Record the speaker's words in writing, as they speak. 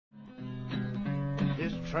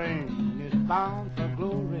This train is bound for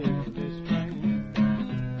glory. This train.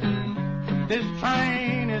 This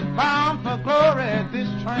train is bound for glory. This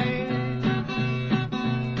train.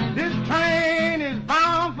 This train is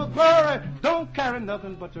bound for glory. Don't carry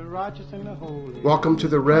nothing but the righteous and the holy. Welcome to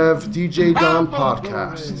the Rev DJ Don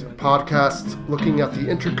podcast. A podcast looking at the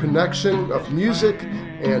interconnection of music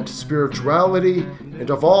and spirituality and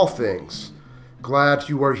of all things. Glad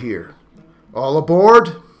you are here. All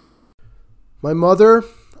aboard? My mother,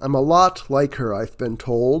 I'm a lot like her, I've been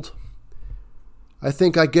told. I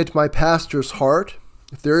think I get my pastor's heart,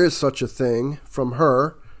 if there is such a thing, from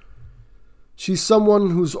her. She's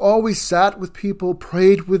someone who's always sat with people,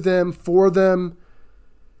 prayed with them, for them,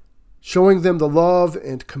 showing them the love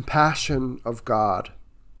and compassion of God.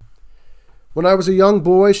 When I was a young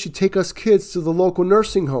boy, she'd take us kids to the local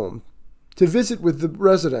nursing home to visit with the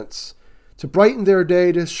residents, to brighten their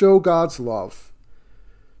day, to show God's love.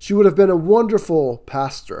 She would have been a wonderful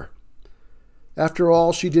pastor. After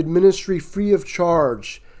all, she did ministry free of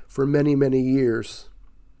charge for many, many years.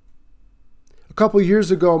 A couple years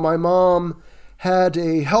ago, my mom had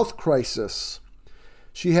a health crisis.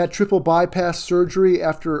 She had triple bypass surgery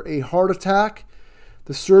after a heart attack.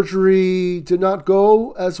 The surgery did not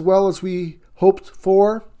go as well as we hoped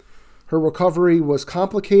for. Her recovery was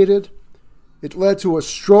complicated. It led to a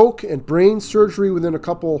stroke and brain surgery within a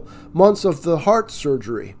couple months of the heart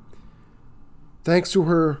surgery. Thanks to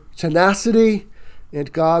her tenacity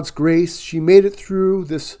and God's grace, she made it through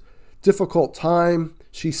this difficult time.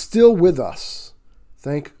 She's still with us.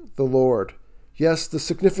 Thank the Lord. Yes, the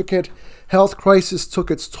significant health crisis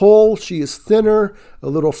took its toll. She is thinner, a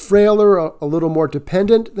little frailer, a little more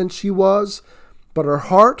dependent than she was, but her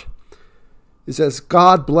heart is as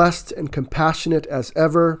God-blessed and compassionate as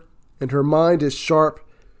ever, and her mind is sharp.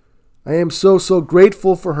 I am so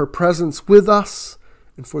grateful for her presence with us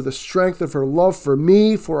and for the strength of her love for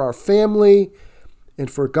me, for our family, and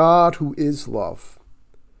for God who is love.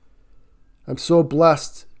 I'm so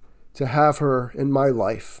blessed to have her in my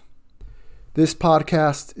life. This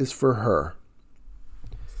podcast is for her.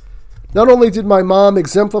 Not only did my mom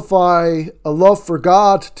exemplify a love for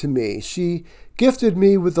God to me, she gifted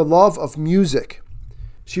me with the love of music.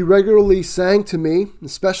 She regularly sang to me,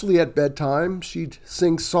 especially at bedtime. She'd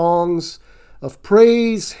sing songs of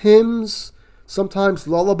praise, hymns, sometimes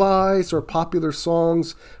lullabies or popular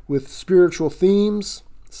songs with spiritual themes.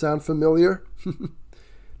 Sound familiar?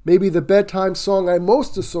 Maybe the bedtime song I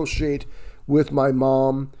most associate with my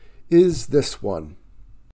mom is this one.